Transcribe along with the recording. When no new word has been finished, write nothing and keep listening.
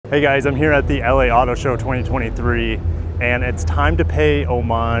Hey guys, I'm here at the LA Auto Show 2023, and it's time to pay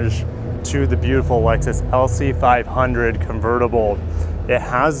homage to the beautiful Lexus LC 500 convertible. It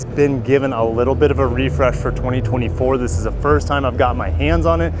has been given a little bit of a refresh for 2024. This is the first time I've got my hands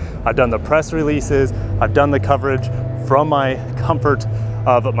on it. I've done the press releases, I've done the coverage from my comfort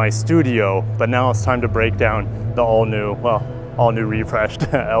of my studio, but now it's time to break down the all new refreshed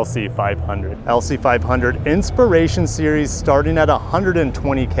LC 500. LC 500 Inspiration Series starting at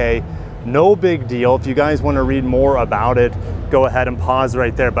 120K. No big deal. If you guys want to read more about it, go ahead and pause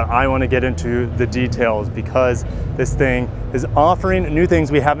right there, but I want to get into the details because this thing is offering new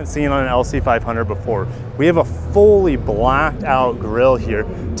things we haven't seen on an LC 500 before. We have a fully blacked out grille here.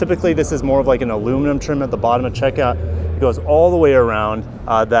 Typically this is more of like an aluminum trim at the bottom, and check out, it goes all the way around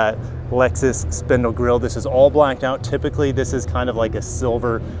that Lexus spindle grille. This is all blacked out. Typically this is kind of like a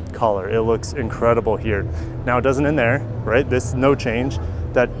silver color. It looks incredible here. Now it doesn't end there, right? This no change.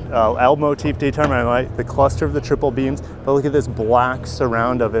 That L motif daytime running light, the cluster of the triple beams, but look at this black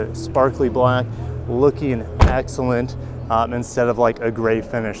surround of it, sparkly black, looking excellent instead of like a gray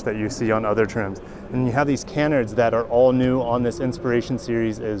finish that you see on other trims. And you have these canards that are all new on this Inspiration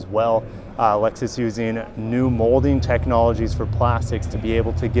Series as well. Lexus using new molding technologies for plastics to be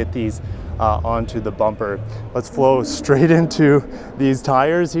able to get these onto the bumper. Let's flow straight into these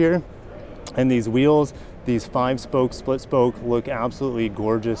tires here and these wheels. These 5-spoke, split spoke look absolutely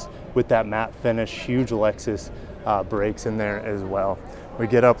gorgeous with that matte finish. Huge Lexus brakes in there as well. We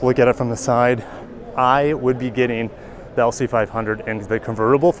get up, look at it from the side. I would be getting the LC 500 in the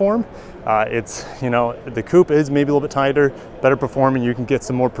convertible form. It's, you know, the coupe is maybe a little bit tighter, better performing. You can get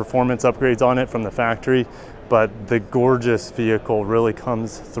some more performance upgrades on it from the factory, but the gorgeous vehicle really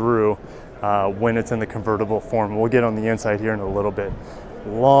comes through when it's in the convertible form. We'll get on the inside here in a little bit.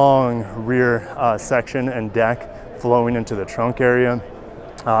 Long rear section and deck flowing into the trunk area.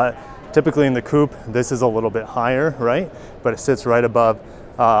 Typically in the coupe, this is a little bit higher, right? But it sits right above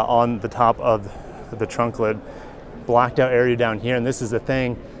on the top of the trunk lid. Blacked out area down here, and this is the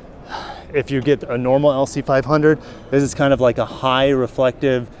thing. If you get a normal LC 500, this is kind of like a high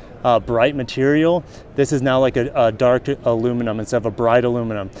reflective bright material. This is now like a dark aluminum instead of a bright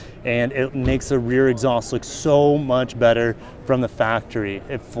aluminum, and it makes the rear exhaust look so much better from the factory.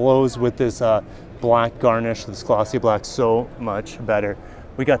 It flows with this black garnish, this glossy black, so much better.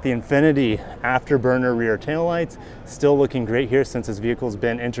 We got the Infinity afterburner rear taillights, still looking great here since this vehicle's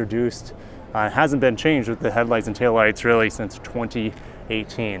been introduced. It hasn't been changed with the headlights and taillights really since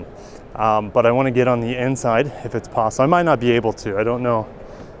 2018. But I want to get on the inside if it's possible. I might not be able to. I don't know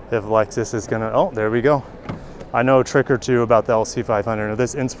if Lexus is gonna, oh, there we go. I know a trick or two about the LC 500.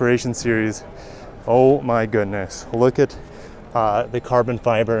 This Inspiration Series, oh my goodness. Look at the carbon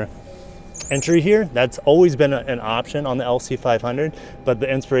fiber entry here. That's always been an option on the LC 500, but the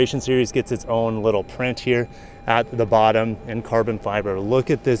Inspiration Series gets its own little print here at the bottom in carbon fiber.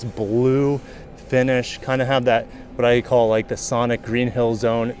 Look at this blue finish, kind of have that, what I call like the Sonic Green Hill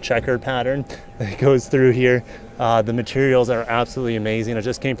Zone checkered pattern that goes through here. The materials are absolutely amazing. I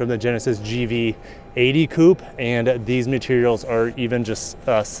just came from the Genesis GV80 coupe, and these materials are even just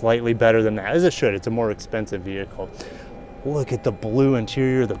slightly better than that, as it should. It's a more expensive vehicle. Look at the blue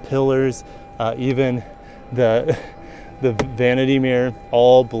interior, the pillars, even the vanity mirror,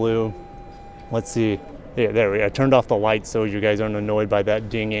 all blue. Let's see. Yeah, there we go. I turned off the lights so you guys aren't annoyed by that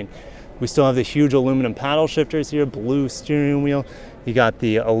dinging. We still have the huge aluminum paddle shifters here, blue steering wheel. You got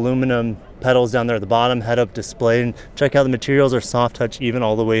the aluminum pedals down there at the bottom, head-up display. And check out the materials are soft touch even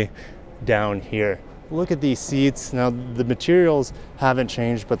all the way down here. Look at these seats. Now the materials haven't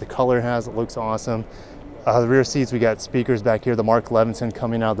changed, but the color has. It looks awesome. The rear seats, we got speakers back here, the Mark Levinson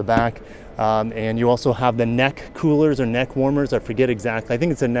coming out of the back. And you also have the neck coolers or neck warmers. I forget exactly. I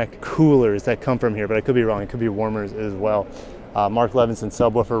think it's the neck coolers that come from here, but I could be wrong. It could be warmers as well. Mark Levinson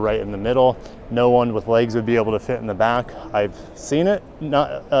subwoofer right in the middle. No one with legs would be able to fit in the back. I've seen it.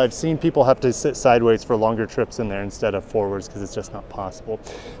 I've seen people have to sit sideways for longer trips in there instead of forwards because it's just not possible.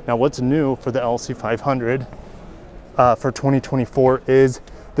 Now what's new for the LC 500 for 2024 is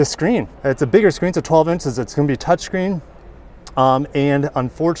the screen. It's a bigger screen, so 12 inches. It's going to be touchscreen. And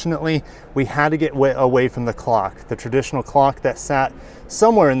unfortunately, we had to get away from the clock, the traditional clock that sat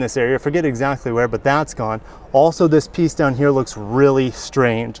somewhere in this area. I forget exactly where, but that's gone. Also, this piece down here looks really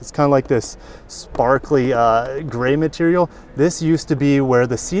strange. It's kind of like this sparkly gray material. This used to be where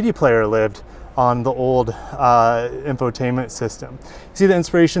the CD player lived on the old infotainment system. See the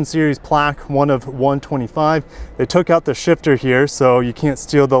Inspiration Series plaque, one of 125. They took out the shifter here, so you can't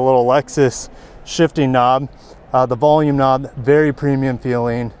steal the little Lexus shifting knob. The volume knob, very premium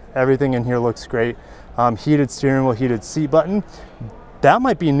feeling. Everything in here looks great. Heated steering wheel, heated seat button. That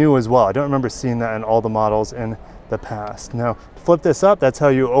might be new as well. I don't remember seeing that in all the models in the past. Now, flip this up, that's how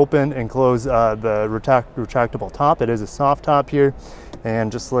you open and close the retractable top. It is a soft top here,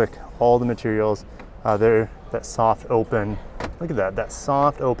 and just look, all the materials there, that soft open. Look at that, that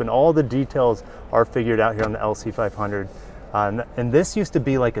soft open. All the details are figured out here on the LC500. And this used to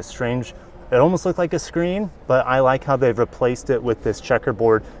be like a strange, it almost looked like a screen, but I like how they've replaced it with this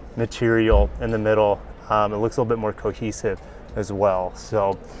checkerboard material in the middle. It looks a little bit more cohesive as well.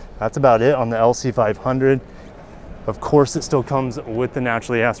 So that's about it on the LC500. Of course, it still comes with the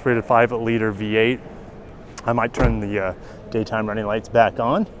naturally aspirated 5-liter V8. I might turn the daytime running lights back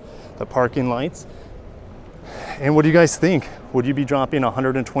on, the parking lights. And what do you guys think? Would you be dropping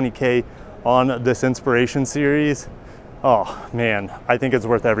 120K on this Inspiration series? Oh man, I think it's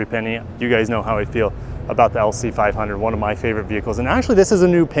worth every penny. You guys know how I feel about the LC500, one of my favorite vehicles. And actually, this is a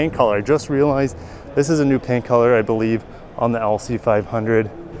new paint color. I just realized this is a new paint color, I believe, on the LC500.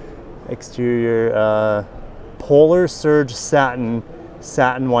 Exterior, Polar Surge Satin,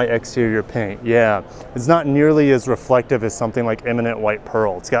 satin white exterior paint. Yeah, it's not nearly as reflective as something like Eminent White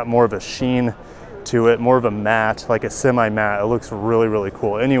Pearl. It's got more of a sheen to it, more of a matte, like a semi-matte. It looks really, really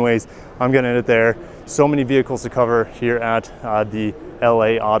cool. Anyways, I'm gonna end it there. So many vehicles to cover here at the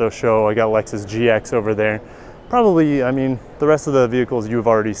LA Auto Show. I got Lexus GX over there. Probably, I mean, the rest of the vehicles you've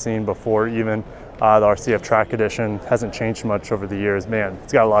already seen before, even the RCF Track Edition hasn't changed much over the years. Man,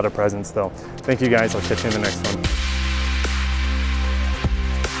 it's got a lot of presence though. Thank you guys, I'll catch you in the next one.